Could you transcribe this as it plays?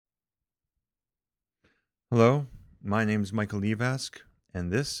Hello, my name is Michael Levask, and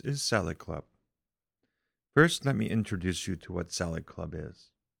this is Salad Club. First, let me introduce you to what Salad Club is.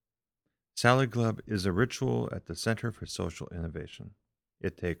 Salad Club is a ritual at the Center for Social Innovation.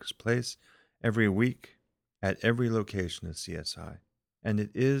 It takes place every week at every location of CSI, and it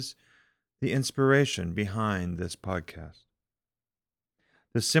is the inspiration behind this podcast.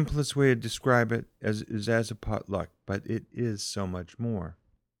 The simplest way to describe it is as a potluck, but it is so much more.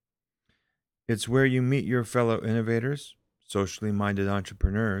 It's where you meet your fellow innovators, socially minded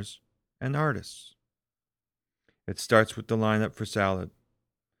entrepreneurs, and artists. It starts with the lineup for salad,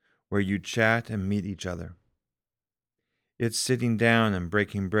 where you chat and meet each other. It's sitting down and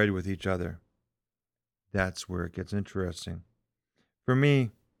breaking bread with each other. That's where it gets interesting. For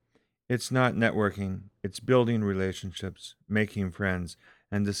me, it's not networking, it's building relationships, making friends,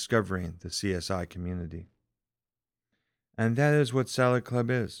 and discovering the CSI community. And that is what Salad Club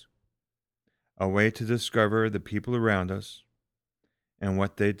is, a way to discover the people around us and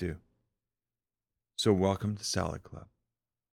what they do. So, welcome to Salad Club.